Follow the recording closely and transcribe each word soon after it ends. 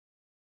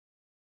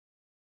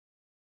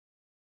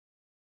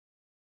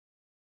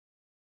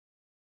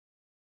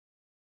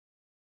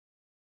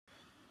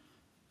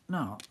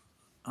Now,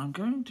 I'm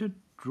going to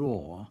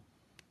draw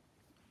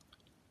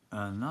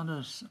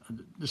the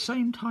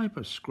same type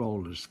of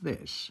scroll as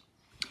this,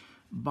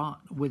 but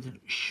with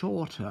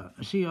shorter.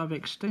 See, I've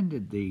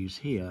extended these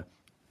here.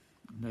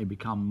 They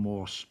become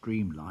more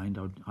streamlined.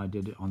 I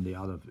did it on the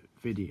other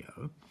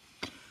video.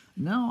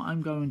 Now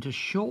I'm going to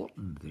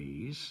shorten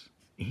these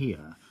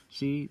here.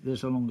 See,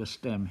 there's a longer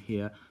stem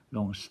here,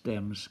 long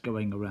stems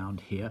going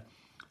around here.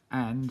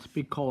 And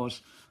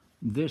because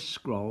this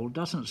scroll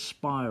doesn't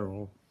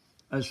spiral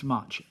as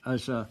much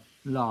as a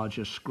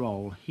larger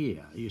scroll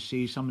here. You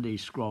see, some of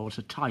these scrolls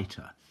are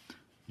tighter.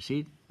 You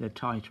see, they're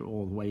tighter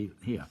all the way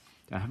here.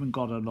 They haven't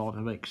got a lot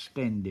of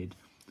extended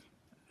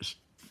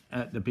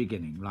at the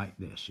beginning like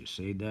this. You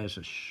see, there's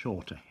a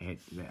shorter head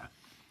there.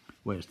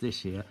 Whereas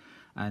this here,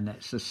 and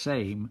it's the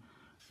same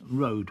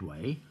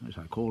roadway, as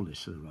I call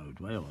this the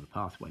roadway or the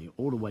pathway,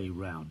 all the way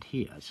around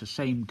here. It's the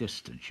same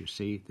distance, you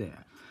see,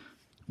 there.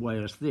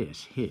 Whereas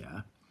this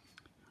here,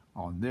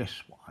 on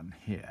this one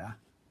here,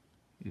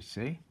 you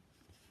see,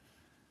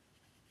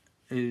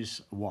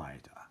 is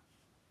wider.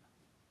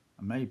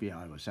 Maybe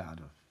I was out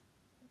of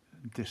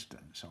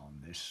distance on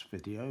this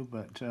video,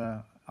 but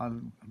I'll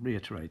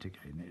reiterate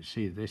again. You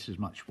see, this is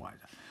much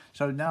wider.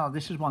 So now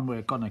this is one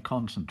we're going to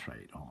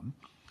concentrate on,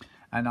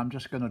 and I'm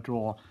just going to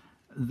draw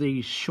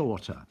these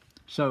shorter.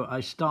 So I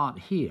start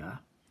here,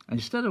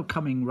 instead of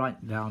coming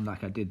right down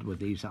like I did with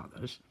these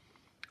others,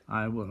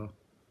 I will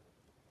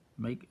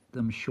make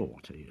them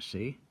shorter, you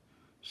see,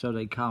 so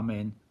they come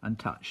in and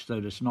touch, so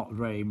there's not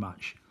very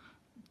much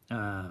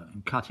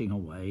cutting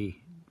away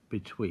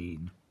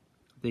between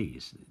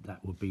these.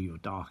 That would be your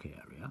dark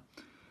area.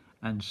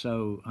 And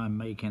so I'm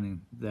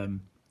making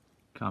them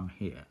come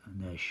here,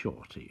 and they're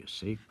shorter, you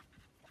see.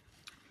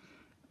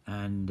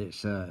 And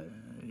it's a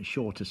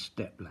shorter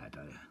step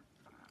ladder.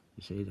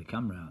 You see, they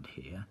come round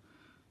here.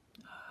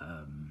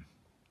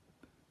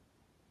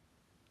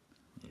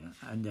 Yeah,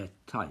 and they're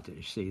tighter,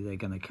 you see, they're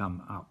going to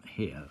come up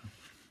here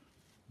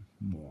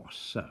more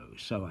so.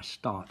 So I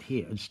start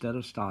here, instead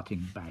of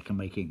starting back and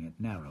making it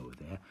narrow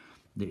there,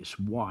 it's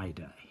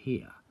wider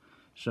here.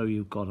 So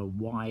you've got a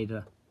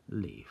wider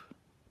leaf.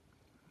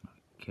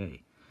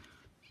 Okay,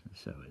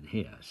 so in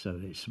here, so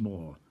it's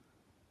more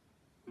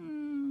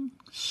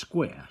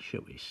square,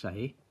 shall we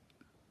say,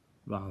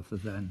 rather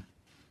than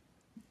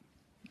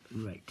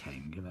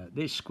rectangular.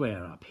 This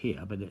square up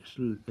here, but it's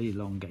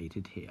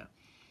elongated here.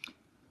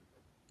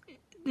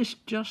 This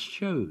just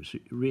shows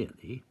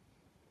really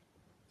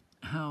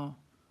how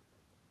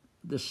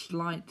the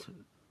slight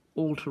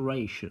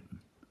alteration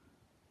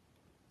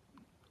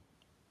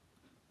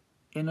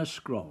in a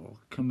scroll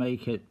can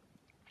make it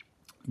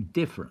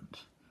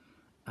different.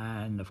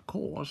 And of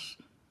course,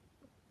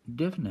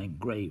 different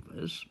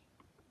engravers,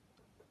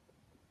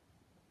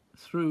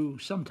 through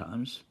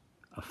sometimes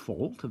a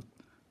fault of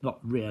not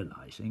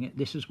realizing it,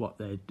 this is what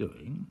they're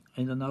doing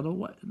in another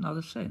way,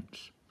 another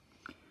sense.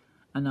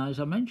 And as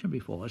I mentioned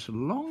before, as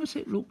long as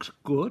it looks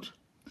good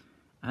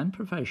and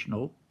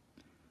professional,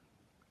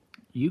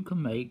 you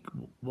can make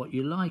what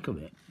you like of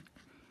it.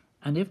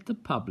 And if the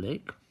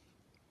public,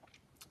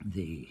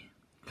 the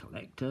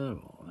collector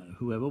or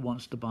whoever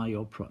wants to buy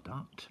your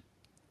product,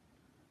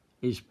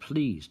 is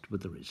pleased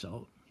with the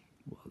result,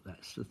 well,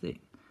 that's the thing.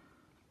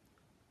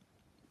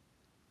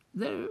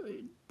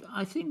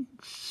 I think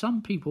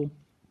some people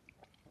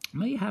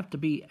may have to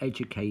be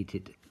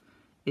educated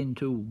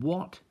into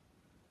what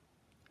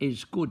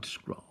is good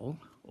scroll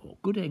or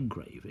good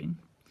engraving,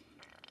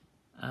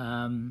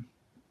 and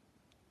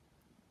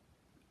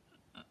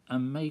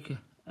make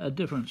a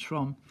difference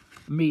from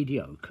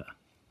mediocre.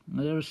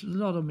 There's a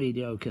lot of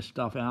mediocre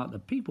stuff out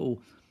that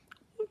people,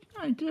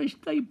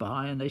 they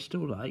buy and they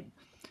still like,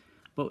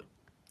 but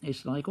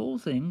it's like all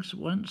things,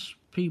 once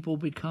people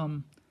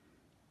become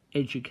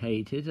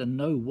educated and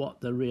know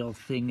what the real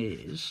thing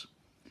is,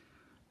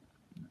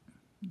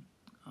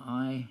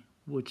 I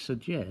would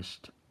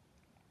suggest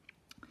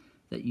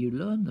that you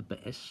learn the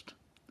best,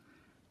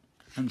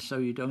 and so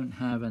you don't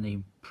have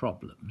any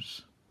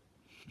problems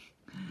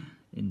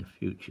in the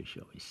future,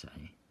 shall we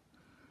say.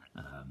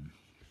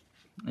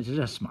 It's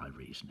just my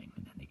reasoning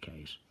in any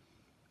case.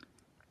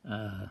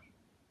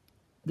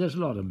 There's a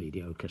lot of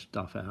mediocre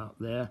stuff out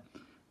there,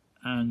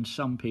 and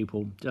some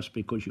people, just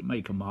because you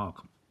make a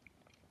mark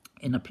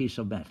in a piece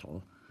of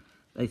metal,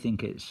 they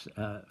think it's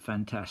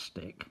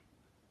fantastic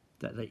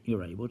that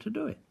you're able to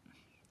do it.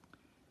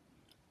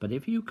 But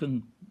if you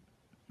can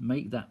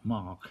make that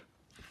mark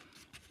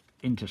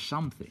into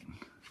something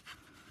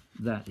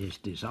that is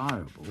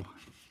desirable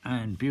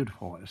and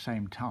beautiful at the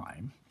same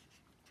time,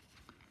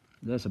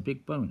 there's a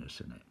big bonus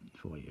in it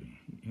for you.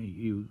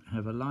 You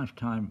have a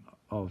lifetime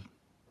of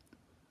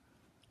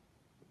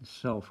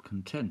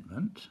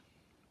self-contentment,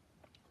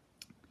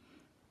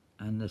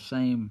 and the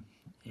same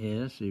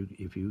is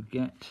if you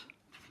get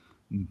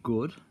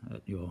good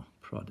at your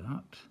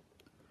product,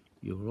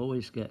 you'll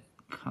always get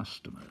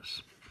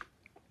customers.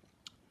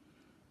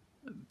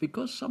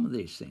 Because some of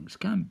these things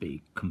can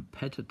be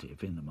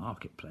competitive in the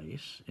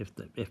marketplace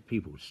if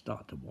people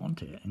start to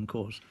want it, and of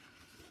course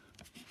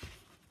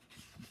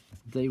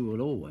they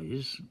will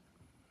always,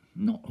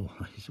 not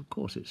always, of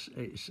course,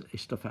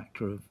 it's the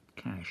factor of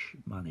cash,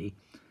 money,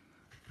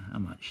 how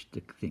much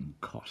the thing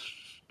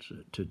costs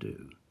to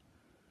do.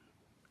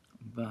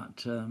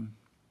 But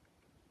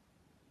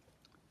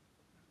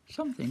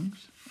some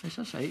things, as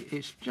I say,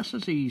 it's just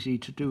as easy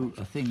to do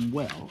a thing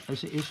well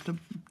as it is to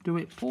do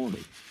it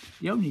poorly.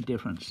 The only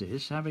difference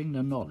is having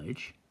the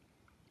knowledge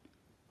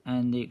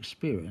and the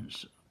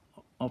experience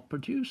of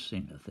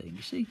producing a thing.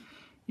 You see,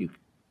 you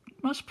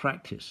must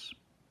practice,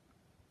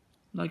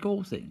 like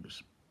all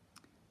things.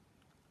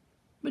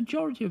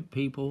 Majority of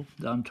people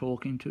that I'm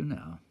talking to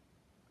now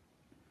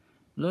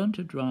learn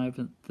to drive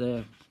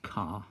their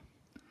car.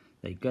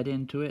 They get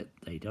into it,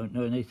 they don't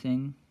know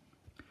anything.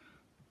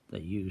 They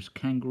use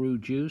kangaroo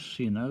juice,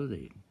 you know,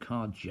 the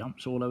car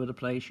jumps all over the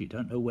place, you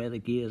don't know where the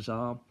gears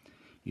are.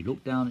 You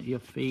look down at your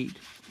feet,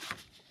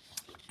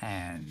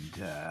 and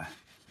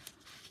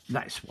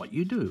that's what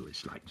you do.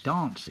 It's like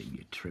dancing,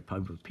 you trip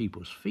over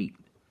people's feet.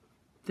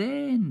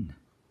 Then,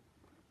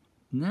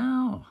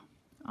 now,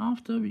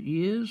 after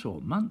years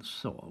or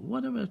months or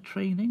whatever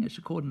training, it's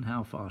according to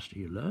how fast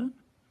you learn,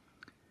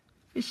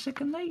 it's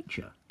second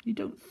nature. You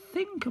don't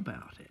think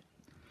about it.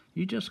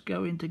 You just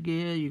go into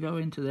gear, you go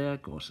into there.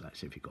 Of course,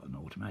 that's if you've got an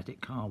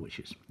automatic car, which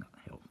is not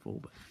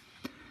helpful.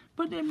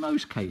 But in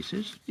most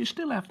cases, you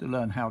still have to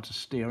learn how to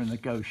steer and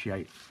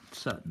negotiate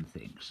certain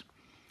things.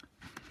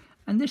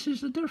 And this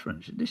is the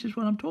difference. This is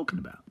what I'm talking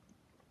about.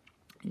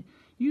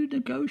 You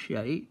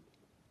negotiate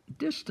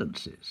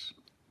distances.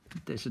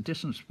 There's a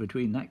distance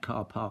between that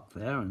car parked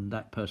there and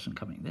that person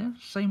coming there.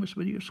 Same as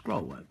with your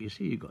scroll work. You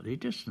see, you've got the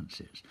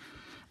distances.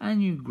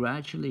 And you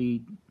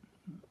gradually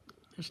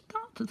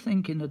start to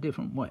think in a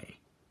different way,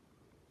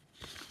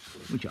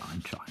 which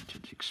I'm trying to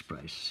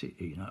express.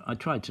 You know, I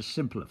try to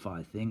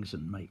simplify things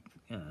and make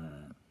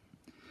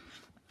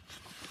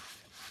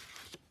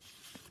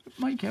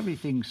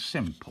everything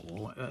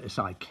simple as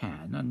I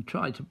can, and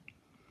try to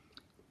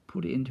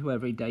put it into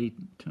everyday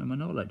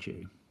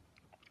terminology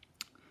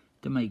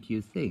to make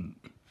you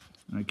think.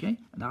 Okay,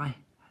 and I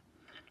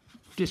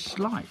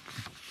dislike,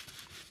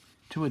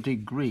 to a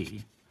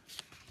degree,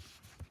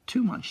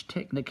 too much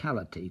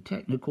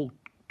technical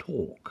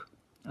talk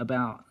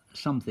about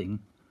something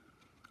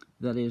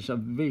that is a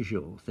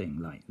visual thing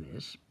like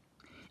this.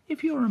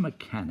 If you're a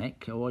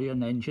mechanic or you're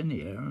an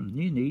engineer, and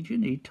you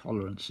need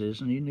tolerances,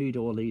 and you need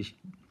all these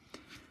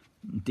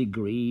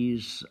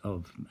degrees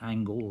of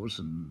angles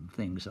and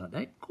things like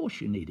that. Of course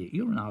you need it.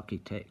 You're an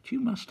architect, you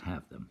must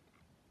have them.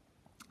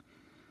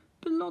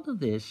 But a lot of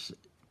this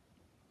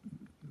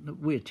that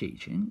we're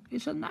teaching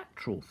is a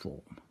natural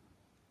form.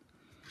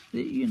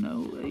 You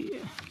know,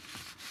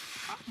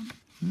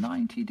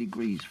 90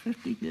 degrees,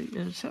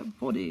 50,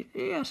 40,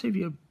 yes, if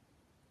you're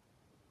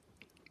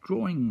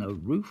drawing a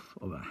roof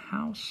of a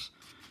house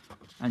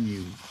and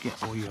you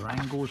get all your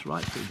angles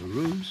right through the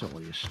roofs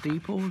or your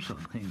steeples or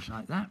things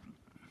like that,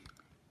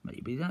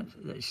 maybe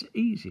that's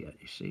easier,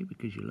 you see,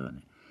 because you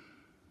learn it.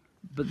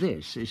 But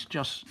this is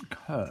just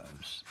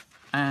curves,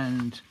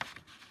 and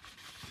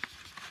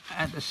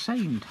at the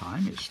same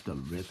time it's the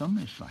rhythm,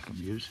 it's like a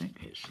music,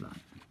 it's like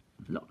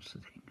lots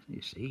of things.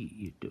 You see,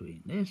 you're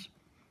doing this,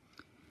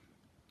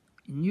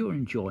 and you're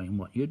enjoying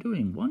what you're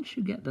doing. Once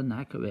you get the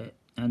knack of it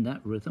and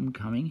that rhythm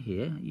coming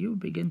here, you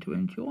begin to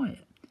enjoy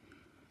it.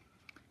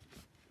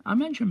 I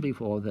mentioned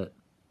before that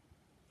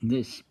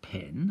this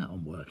pen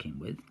I'm working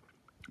with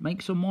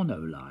makes a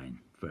monoline,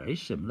 very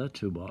similar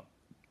to what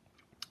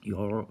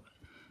your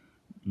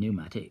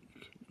pneumatic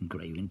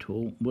engraving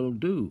tool will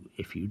do.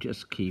 If you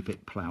just keep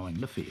it ploughing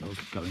the field,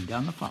 going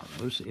down the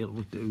furrows, it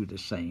will do the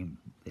same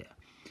there.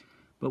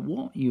 But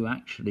what you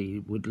actually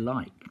would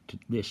like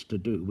this to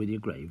do with your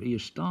graver, you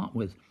start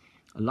with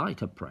a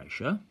lighter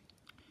pressure.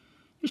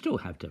 You still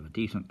have to have a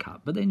decent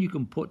cut, but then you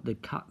can put the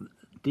cut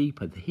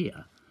deeper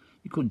here.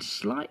 You can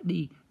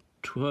slightly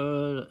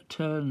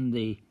turn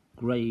the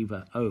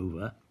graver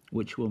over,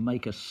 which will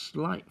make a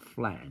slight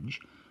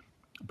flange,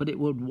 but it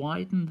would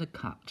widen the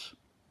cut.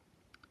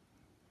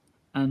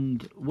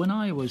 And when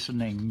I was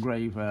an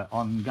engraver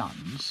on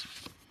guns,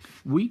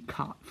 we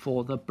cut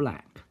for the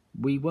black.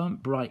 We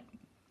weren't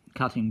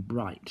cutting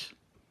bright.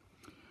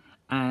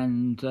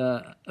 And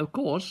of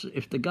course,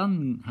 if the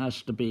gun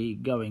has to be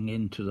going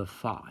into the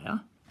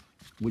fire,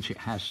 which it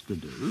has to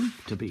do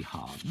to be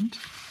hardened,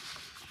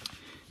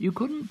 you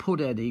couldn't put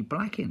any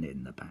blacking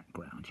in the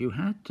background. You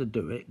had to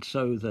do it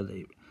so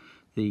that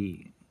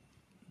the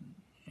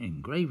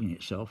engraving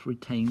itself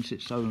retains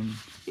its own,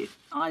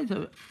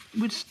 either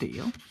with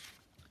steel,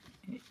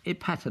 it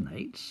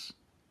patinates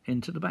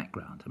into the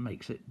background and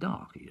makes it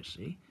darker, you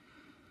see.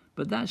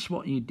 But that's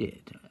what you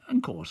did. And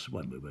of course,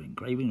 when we were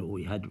engraving, all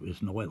we had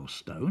was an oil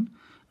stone,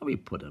 and we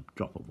put a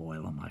drop of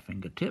oil on my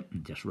fingertip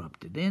and just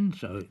rubbed it in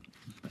so it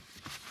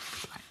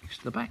blacks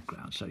the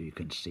background so you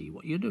can see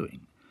what you're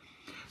doing.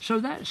 So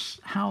that's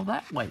how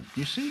that went.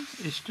 You see,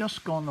 it's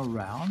just gone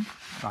around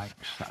like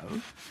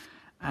so.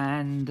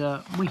 And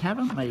we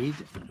haven't made,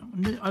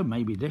 oh,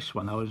 maybe this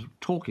one, I was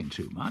talking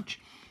too much.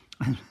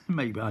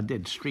 Maybe I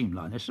did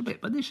streamline this a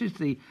bit, but this is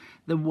the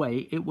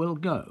way it will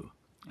go.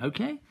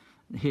 Okay,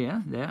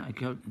 here, there, I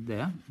go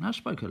there. I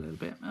spoke a little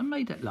bit and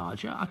made it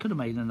larger. I could have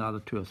made another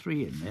 2 or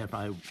 3 in there if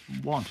I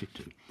wanted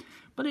to,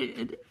 but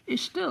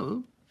it's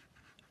still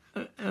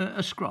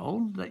a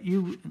scroll that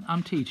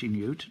I'm teaching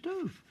you to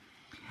do.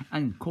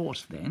 And of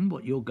course then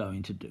what you're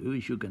going to do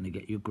is you're going to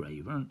get your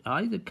graver and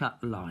either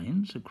cut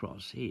lines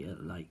across here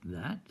like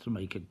that to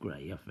make a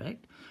grey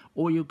effect,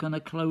 or you're going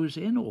to close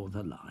in all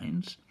the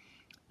lines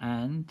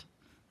and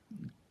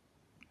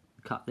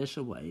cut this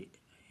away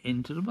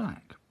into the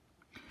black.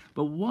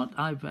 But what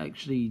I've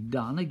actually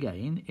done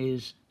again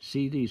is,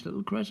 see these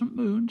little crescent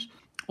moons,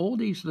 all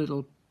these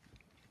little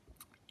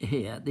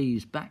here,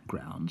 these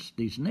backgrounds,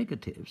 these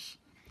negatives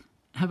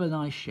have a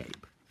nice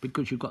shape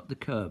because you've got the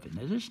curve in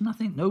there. There's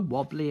nothing, no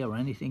wobbly or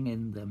anything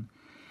in them.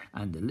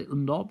 And the little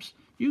knobs,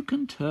 you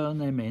can turn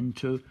them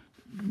into,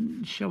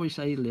 shall we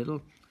say,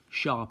 little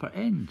sharper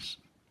ends.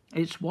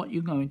 It's what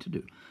you're going to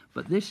do.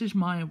 But this is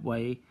my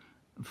way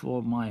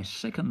for my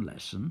second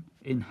lesson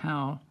in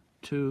how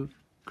to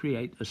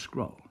create a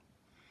scroll.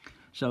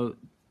 So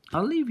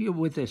I'll leave you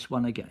with this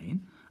one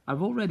again.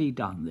 I've already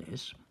done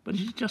this, but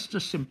it's just to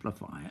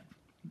simplify it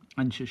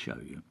and to show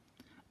you.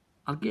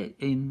 I'll get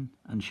in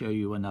and show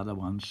you another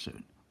one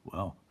soon.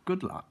 Well,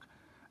 good luck,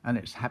 and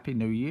it's Happy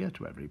New Year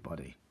to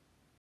everybody.